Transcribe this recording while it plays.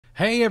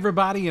Hey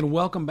everybody, and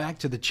welcome back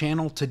to the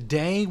channel.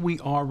 Today we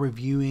are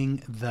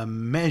reviewing The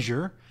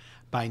Measure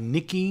by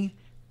Nikki,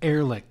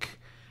 Erlick.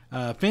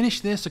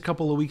 Finished this a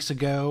couple of weeks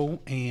ago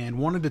and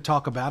wanted to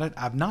talk about it.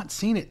 I've not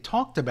seen it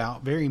talked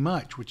about very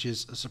much, which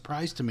is a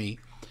surprise to me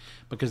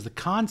because the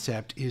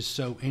concept is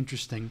so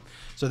interesting.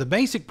 So the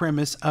basic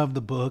premise of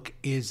the book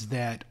is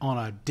that on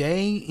a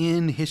day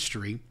in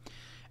history,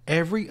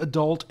 every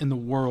adult in the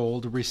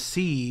world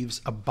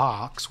receives a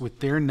box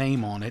with their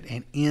name on it,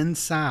 and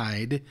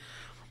inside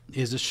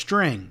is a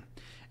string,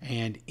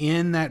 and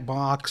in that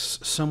box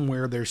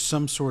somewhere there's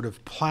some sort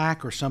of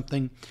plaque or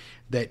something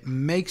that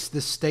makes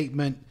the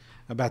statement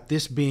about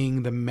this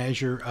being the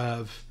measure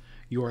of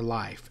your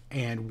life.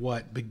 And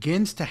what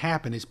begins to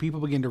happen is people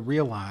begin to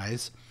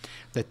realize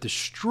that the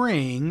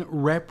string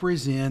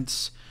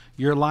represents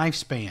your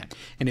lifespan,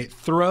 and it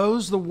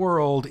throws the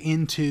world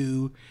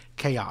into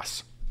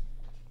chaos.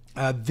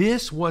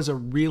 This was a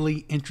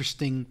really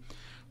interesting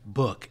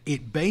book.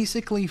 It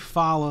basically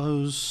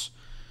follows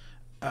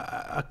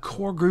a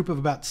core group of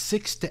about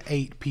 6 to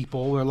 8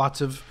 people. There are lots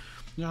of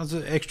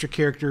extra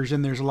characters,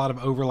 and there's a lot of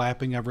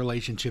overlapping of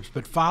relationships,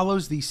 but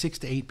follows these 6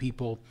 to 8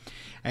 people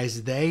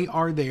as they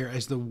are there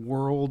as the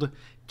world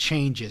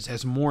changes,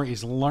 as more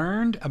is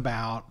learned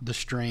about the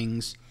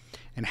strings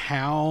and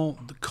how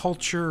the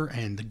culture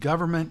and the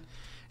government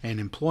and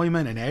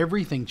employment and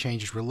everything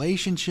changes.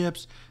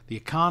 Relationships, the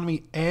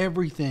economy,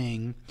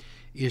 everything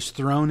is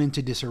thrown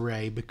into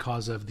disarray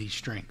because of these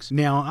strings.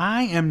 Now,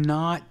 I am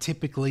not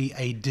typically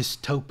a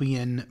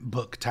dystopian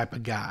book type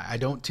of guy. I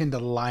don't tend to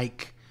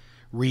like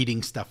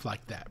reading stuff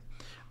like that.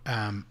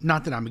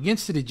 Not that I'm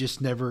against it, it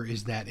just never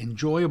is that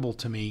enjoyable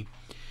to me.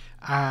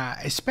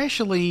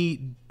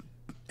 Especially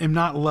am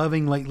not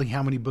loving lately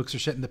how many books are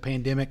set in the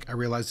pandemic. I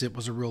realized it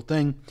was a real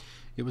thing.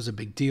 It was a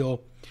big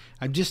deal.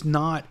 I'm just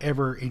not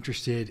ever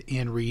interested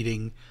in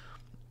reading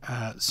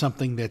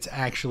something that's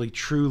actually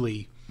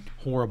truly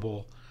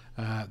horrible,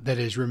 that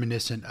is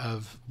reminiscent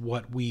of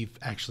what we've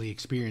actually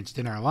experienced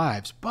in our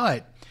lives.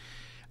 But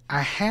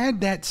I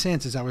had that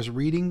sense as I was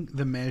reading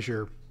The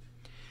Measure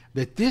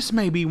that this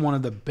may be one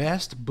of the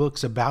best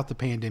books about the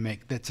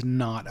pandemic that's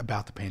not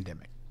about the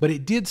pandemic. But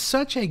it did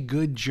such a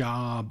good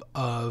job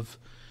of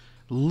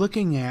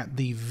looking at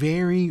the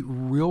very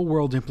real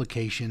world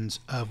implications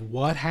of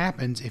what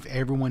happens if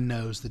everyone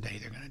knows the day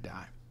they're going to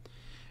die,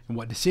 and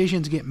what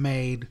decisions get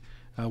made,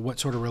 what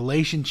sort of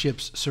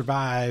relationships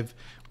survive,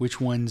 which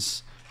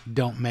ones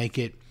don't make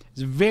it.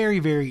 It's a very,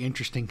 very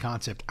interesting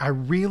concept. I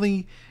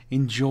really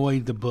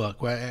enjoyed the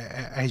book.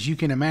 As you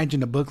can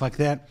imagine, a book like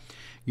that,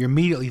 you're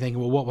immediately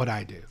thinking, well, what would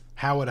I do?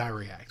 How would I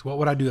react? What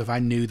would I do if I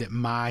knew that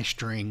my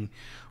string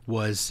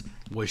was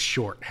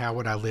short? How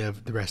would I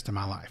live the rest of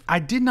my life? I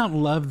did not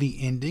love the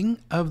ending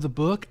of the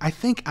book. I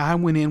think I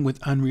went in with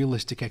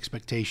unrealistic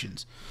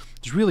expectations.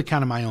 It's really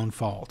kind of my own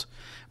fault,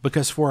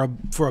 because for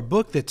a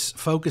book that's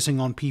focusing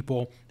on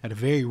people at a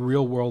very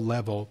real world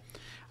level,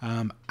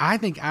 I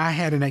think I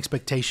had an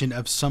expectation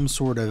of some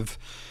sort of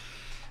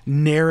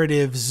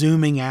narrative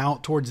zooming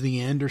out towards the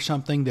end or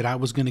something, that I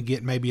was going to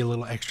get maybe a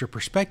little extra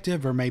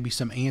perspective or maybe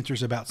some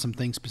answers about some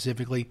things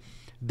specifically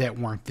that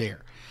weren't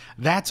there.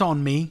 That's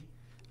on me.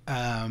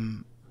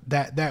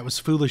 That was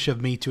foolish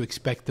of me to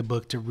expect the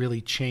book to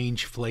really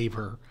change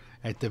flavor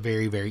at the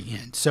very, very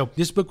end. So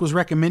this book was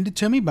recommended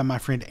to me by my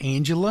friend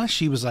Angela.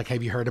 She was like,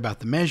 have you heard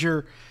about The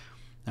Measure?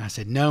 And I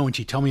said, no. And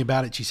she told me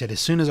about it. She said, as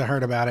soon as I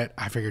heard about it,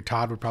 I figured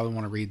Todd would probably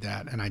want to read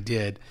that. And I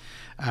did.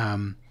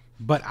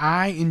 But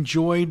I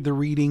enjoyed the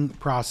reading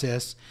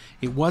process.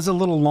 It was a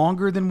little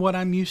longer than what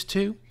I'm used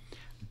to,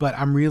 but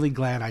I'm really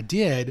glad I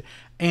did.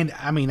 And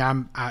I mean,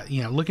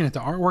 looking at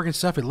the artwork and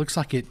stuff, it looks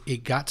like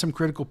it got some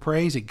critical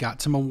praise. It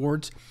got some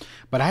awards,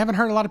 but I haven't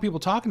heard a lot of people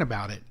talking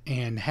about it,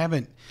 and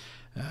haven't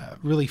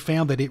really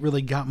found that it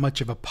really got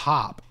much of a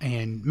pop.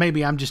 And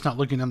maybe I'm just not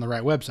looking on the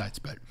right websites,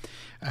 but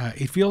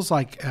it feels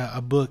like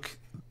a book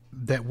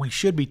that we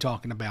should be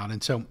talking about.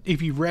 And so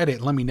if you've read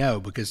it, let me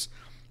know, because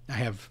I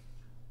have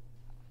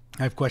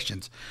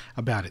questions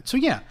about it. So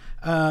yeah,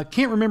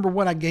 can't remember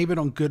what I gave it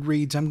on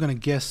Goodreads. I'm going to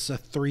guess a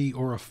 3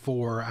 or a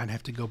 4. I'd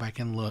have to go back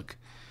and look.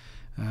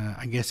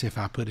 I guess if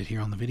I put it here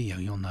on the video,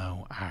 you'll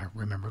know I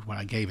remembered what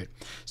I gave it.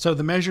 So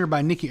The Measure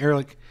by Nikki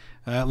Erlick.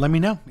 Let me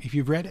know if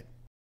you've read it.